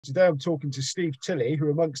Today I'm talking to Steve Tilley, who,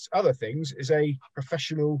 amongst other things, is a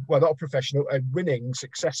professional, well, not a professional, a winning,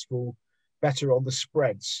 successful bettor on the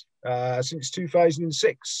spreads since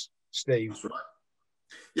 2006, Steve. That's right.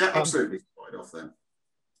 Yeah, absolutely. Right off then.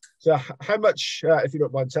 So how much, if you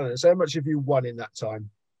don't mind telling us, how much have you won in that time?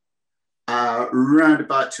 Around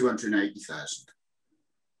about 280,000.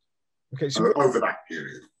 Okay, so over that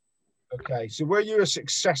period. Okay, so were you a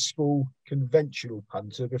successful conventional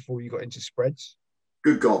punter before you got into spreads?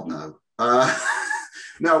 Good God, no.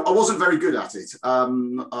 No, I wasn't very good at it.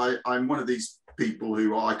 I'm one of these people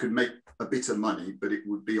who I could make a bit of money, but it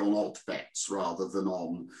would be on odd bets rather than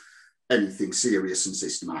on anything serious and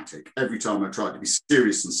systematic. Every time I tried to be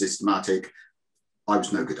serious and systematic, I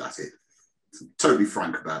was no good at it. Totally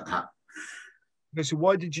frank about that. Okay, so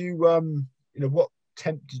why did you, what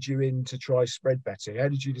tempted you in to try spread betting? How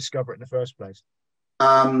did you discover it in the first place?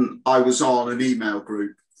 I was on an email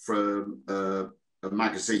group from a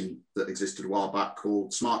magazine that existed a while back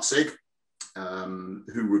called Smart Sig,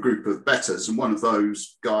 who were a group of bettors, and one of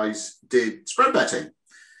those guys did spread betting.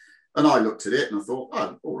 And I looked at it and I thought,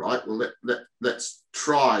 oh, all right, well, let's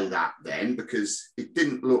try that then, because it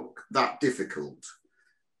didn't look that difficult,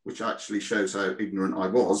 which actually shows how ignorant I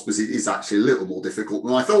was, because it is actually a little more difficult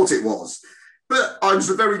than I thought it was. But I was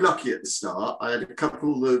very lucky at the start. I had a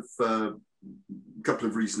couple of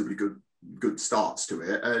reasonably good starts to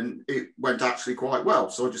it, and it went actually quite well.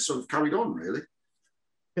 So I just sort of carried on, really.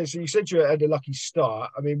 Okay, so you said you had a lucky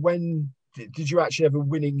start. I mean, when did you actually have a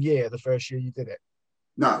winning year the first year you did it?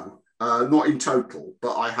 No, not in total,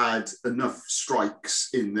 but I had enough strikes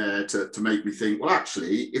in there to make me think, well,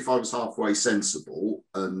 actually, if I was halfway sensible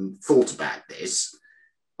and thought about this,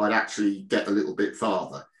 I'd actually get a little bit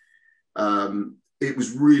farther. It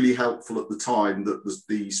was really helpful at the time that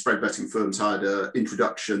the spread betting firms had an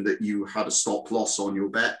introduction that you had a stop loss on your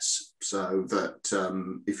bets, so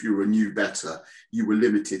that if you were a new bettor, you were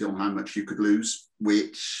limited on how much you could lose,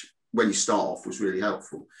 which when you start off was really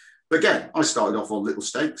helpful. But again, I started off on little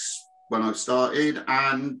stakes when I started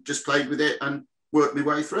and just played with it and worked my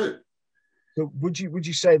way through. So would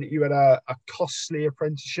you say that you had a costly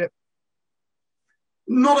apprenticeship?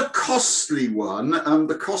 Not a costly one.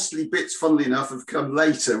 The costly bits, funnily enough, have come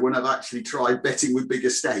later when I've actually tried betting with bigger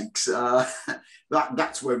stakes.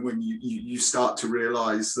 That's when you start to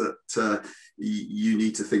realise that you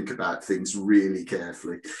need to think about things really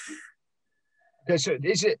carefully. Okay, so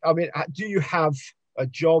is it? I mean, do you have a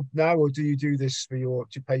job now, or do you do this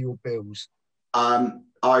to pay your bills? I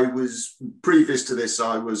was previous to this.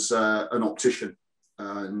 I was an optician,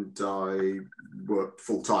 and I worked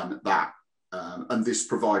full time at that. And this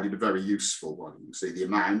provided a very useful one. You can see the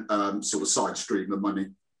amount, sort of side stream of money,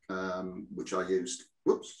 which I used.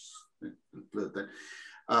 Whoops, blurred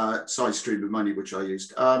there. Side stream of money, which I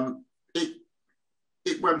used.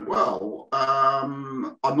 It went well.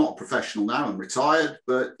 I'm not a professional now. I'm retired,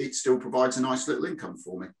 but it still provides a nice little income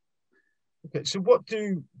for me. Okay, so what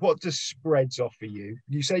do spreads offer you?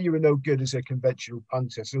 You say you were no good as a conventional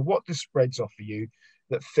punter. So what do spreads offer you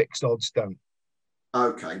that fixed odds don't?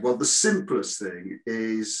 Okay, well, the simplest thing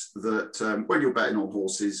is that when you're betting on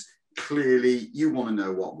horses, clearly you want to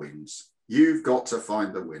know what wins. You've got to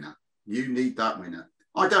find the winner. You need that winner.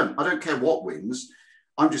 I don't care what wins.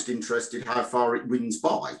 I'm just interested how far it wins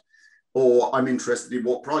by, or I'm interested in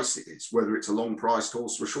what price it is, whether it's a long-priced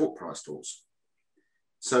horse or a short-priced horse.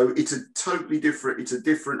 So it's a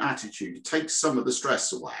different attitude. It takes some of the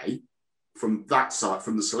stress away from that side,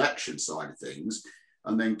 from the selection side of things,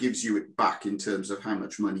 and then gives you it back in terms of how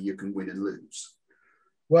much money you can win and lose.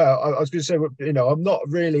 Well, I was going to say, I'm not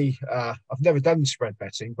really, I've never done spread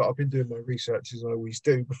betting, but I've been doing my research as I always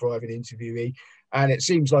do before I have an interviewee. And it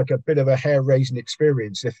seems like a bit of a hair-raising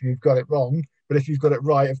experience if you've got it wrong. But if you've got it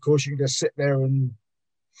right, of course, you can just sit there and...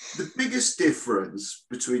 The biggest difference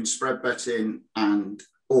between spread betting and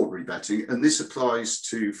ordinary betting, and this applies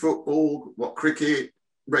to football, cricket,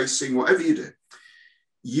 racing, whatever you do,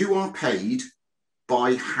 you are paid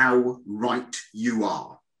by how right you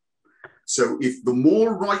are. So if the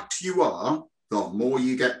more right you are, the more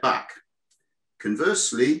you get back.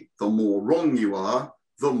 Conversely, the more wrong you are,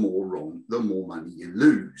 the more money you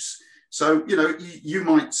lose. So, you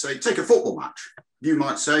might say, take a football match. You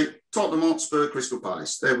might say, Tottenham Hotspur, Crystal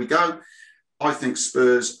Palace. There we go. I think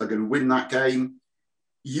Spurs are going to win that game.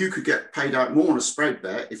 You could get paid out more on a spread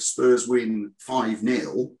bet if Spurs win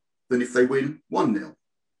 5-0 than if they win 1-0.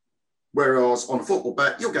 Whereas on a football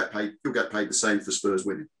bet, you'll get paid the same for Spurs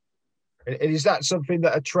winning. And is that something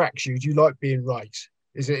that attracts you? Do you like being right?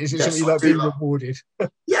 Is it yes, something you like being rewarded?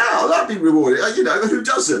 Yeah, I like being rewarded. Who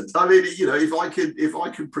doesn't? I mean, if I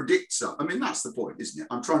can predict something, I mean, that's the point, isn't it?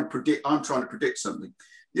 I'm trying to predict something.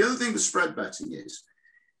 The other thing with spread betting is,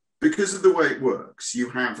 because of the way it works, you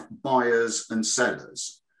have buyers and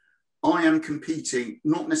sellers. I am competing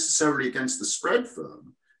not necessarily against the spread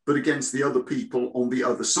firm, but against the other people on the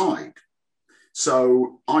other side.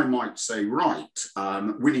 So I might say, right,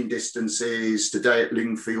 winning distances today at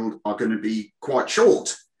Lingfield are going to be quite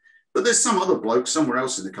short. But there's some other bloke somewhere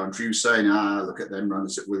else in the country who's saying, look at them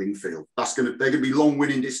runners at Willingfield. They're going to be long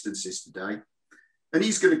winning distances today. And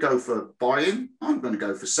he's going to go for buying. I'm going to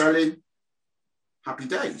go for selling. Happy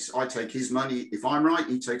days. I take his money if I'm right.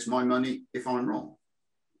 He takes my money if I'm wrong.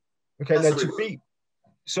 Okay, now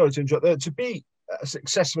sorry to interrupt, to be as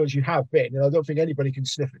successful as you have been, and I don't think anybody can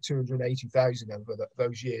sniff at 280,000 over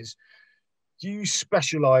those years, do you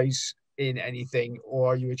specialise in anything,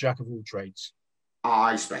 or are you a jack of all trades?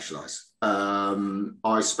 I specialise.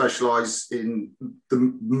 I specialise in the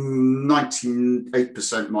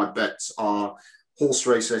 98% of my bets are horse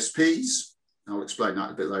race SPs. I'll explain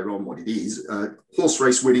that a bit later on what it is. Horse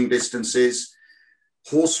race winning distances,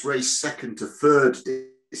 horse race second to third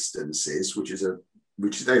distances,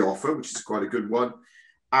 which they offer, which is quite a good one.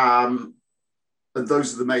 And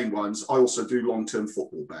those are the main ones. I also do long-term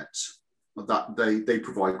football bets. That they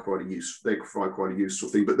provide quite a useful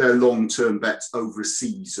thing, but they're long-term bets over a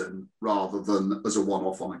season rather than as a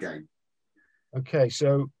one-off on a game. Okay,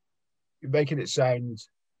 so you're making it sound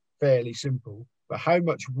fairly simple, but how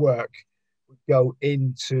much work would go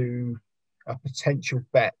into a potential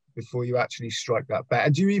bet before you actually strike that bet?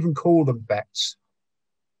 And do you even call them bets?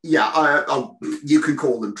 Yeah, you can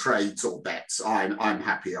call them trades or bets. I'm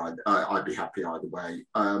happy. I'd be happy either way.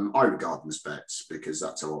 I regard them as bets because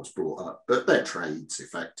that's how I was brought up. But they're trades,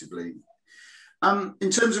 effectively. In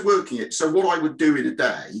terms of working it, so what I would do in a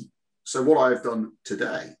day. So what I have done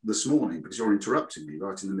today, this morning, because you're interrupting me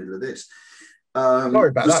right in the middle of this. Sorry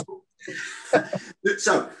about that.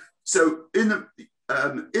 So in the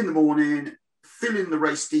morning, fill in the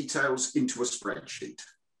race details into a spreadsheet.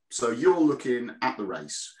 So you're looking at the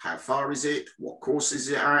race. How far is it? What course is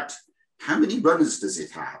it at? How many runners does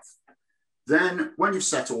it have? Then when you've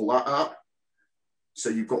set all that up, so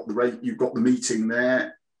you've got the meeting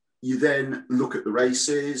there, you then look at the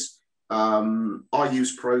races. I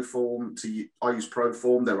use Proform.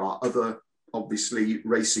 There are other, obviously,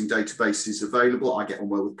 racing databases available. I get on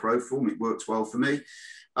well with Proform. It works well for me.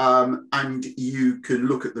 And you can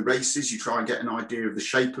look at the races. You try and get an idea of the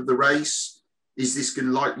shape of the race. Is this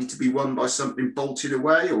likely to be won by something bolted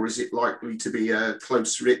away, or is it likely to be a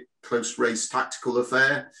close race tactical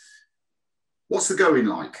affair? What's the going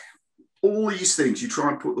like? All these things, you try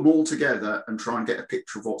and put them all together and try and get a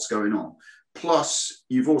picture of what's going on. Plus,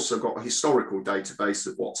 you've also got a historical database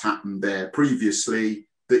of what's happened there previously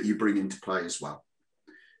that you bring into play as well.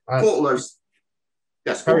 Put all those.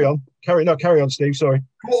 Yes. Carry on, Steve. Sorry.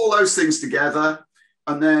 Put all those things together,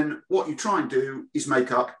 and then what you try and do is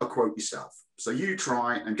make up a quote yourself. So you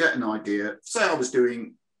try and get an idea. Say I was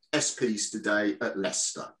doing SPs today at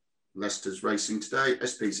Leicester. Leicester's racing today,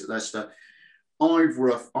 SPs at Leicester. I've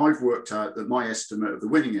worked out that my estimate of the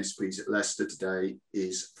winning SPs at Leicester today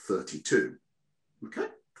is 32. Okay,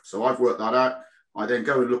 so I've worked that out. I then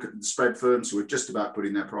go and look at the spread firms who are just about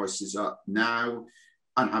putting their prices up now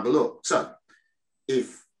and have a look. So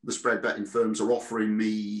if the spread betting firms are offering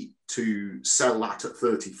me to sell that at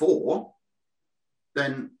 34,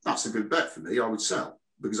 then that's a good bet for me. I would sell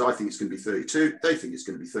because I think it's going to be 32. They think it's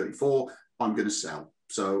going to be 34. I'm going to sell.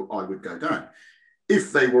 So I would go down.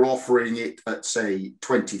 If they were offering it at, say,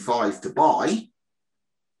 25 to buy,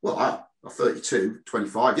 well, 32,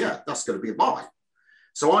 25, yeah, that's going to be a buy.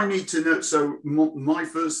 So I need to know. So my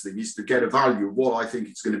first thing is to get a value of what I think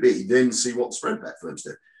it's going to be, then see what the spread bet firms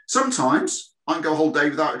do. Sometimes I can go a whole day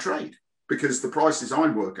without a trade because the prices I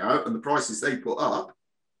work out and the prices they put up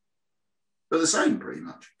are the same pretty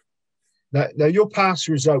much. Now your past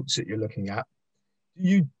results that you're looking at, do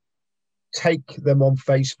you take them on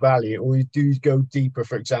face value, or do you go deeper?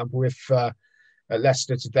 For example, if at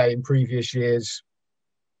Leicester today in previous years,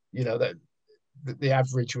 you know, that the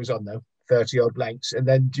average was on there 30 odd lengths, and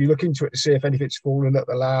then do you look into it to see if anything's fallen at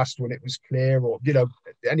the last when it was clear, or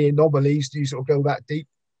any anomalies? Do you sort of go that deep?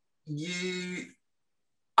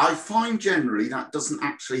 I find generally that doesn't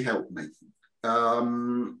actually help me.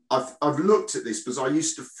 I've looked at this because I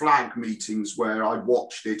used to flag meetings where I'd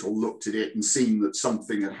watched it or looked at it and seen that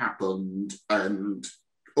something had happened and,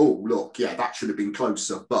 oh, look, yeah, that should have been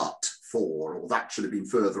closer, but for, or that should have been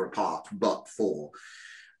further apart, but for.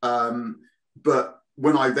 But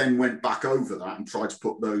when I then went back over that and tried to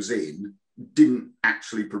put those in, didn't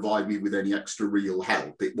actually provide me with any extra real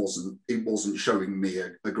help. It wasn't showing me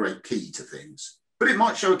a great key to things. But it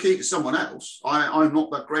might show a key to someone else. I'm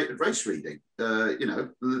not that great at race reading.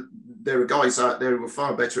 There are guys out there who are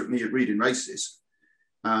far better at me at reading races,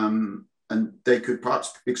 and they could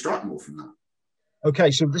perhaps extract more from that.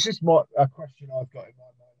 Okay, so this is a question I've got in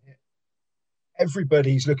my mind here.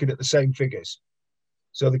 Everybody's looking at the same figures.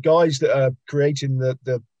 So the guys that are creating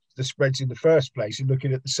the spreads in the first place are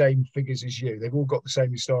looking at the same figures as you. They've all got the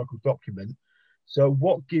same historical document. So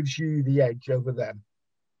what gives you the edge over them?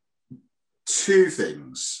 Two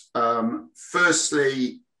things.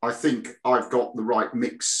 Firstly, I think I've got the right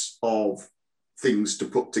mix of things to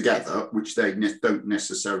put together, which they don't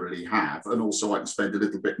necessarily have. And also I can spend a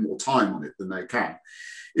little bit more time on it than they can.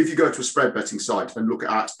 If you go to a spread betting site and look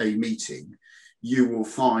at a meeting, you will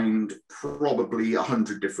find probably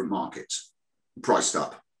 100 different markets priced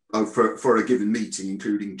up for a given meeting,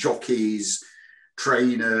 including jockeys,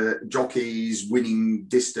 jockeys, winning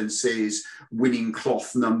distances, winning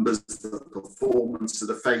cloth numbers, the performance of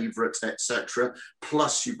the favourites, etc.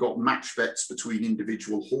 Plus, you've got match bets between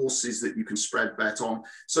individual horses that you can spread bet on.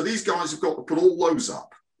 So these guys have got to put all those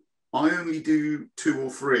up. I only do 2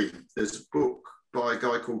 or 3. There's a book by a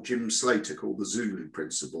guy called Jim Slater called The Zulu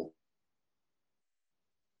Principle.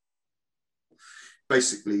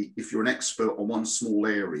 Basically, if you're an expert on one small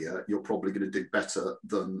area, you're probably going to do better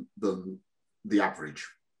than the average.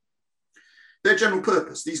 Their general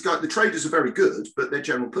purpose. These guys, the traders are very good, but their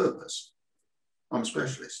general purpose. I'm a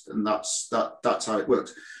specialist, and that's how it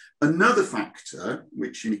works. Another factor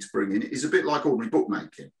which you need to bring in is a bit like ordinary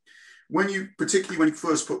bookmaking. Particularly when you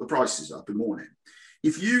first put the prices up in the morning,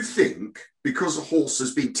 if you think because a horse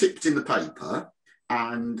has been tipped in the paper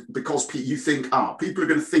and because you think, people are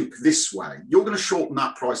going to think this way, you're going to shorten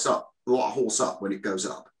that price up, that horse up when it goes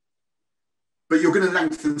up. But you're going to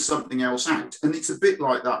lengthen something else out. And it's a bit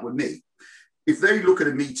like that with me. If they look at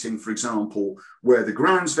a meeting, for example, where the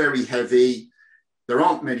ground's very heavy, there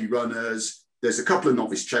aren't many runners, there's a couple of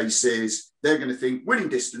novice chases, they're going to think winning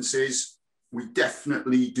distances, we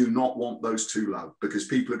definitely do not want those too low because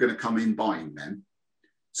people are going to come in buying them.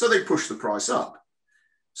 So they push the price up.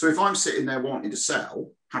 So if I'm sitting there wanting to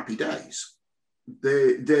sell, happy days.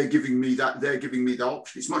 They're giving me that. They're giving me the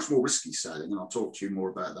option. It's much more risky selling, and I'll talk to you more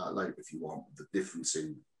about that later if you want, the difference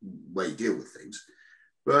in way you deal with things.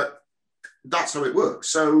 But that's how it works.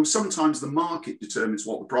 So sometimes the market determines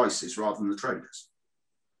what the price is rather than the traders.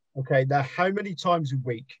 Okay, now how many times a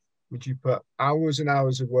week would you put hours and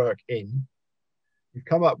hours of work in? You've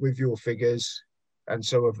come up with your figures, and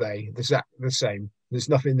so have they. The same. There's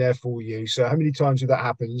nothing there for you. So how many times would that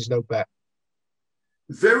happen? There's no bet.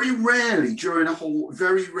 Very rarely for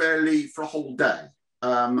a whole day.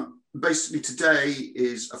 Basically, today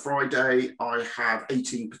is a Friday. I have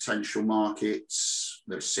 18 potential markets.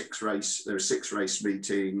 There are 6 race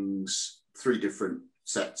meetings, 3 different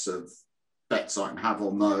sets of bets I can have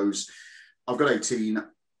on those. I've got 18.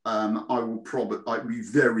 I'd be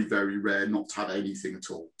very, very rare not to have anything at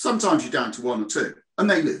all. Sometimes you're down to 1 or 2 and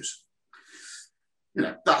they lose.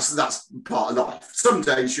 That's part of life. Some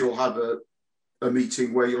days you'll have a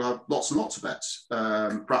meeting where you'll have lots and lots of bets.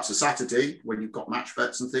 Perhaps a Saturday when you've got match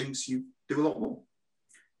bets and things, you do a lot more.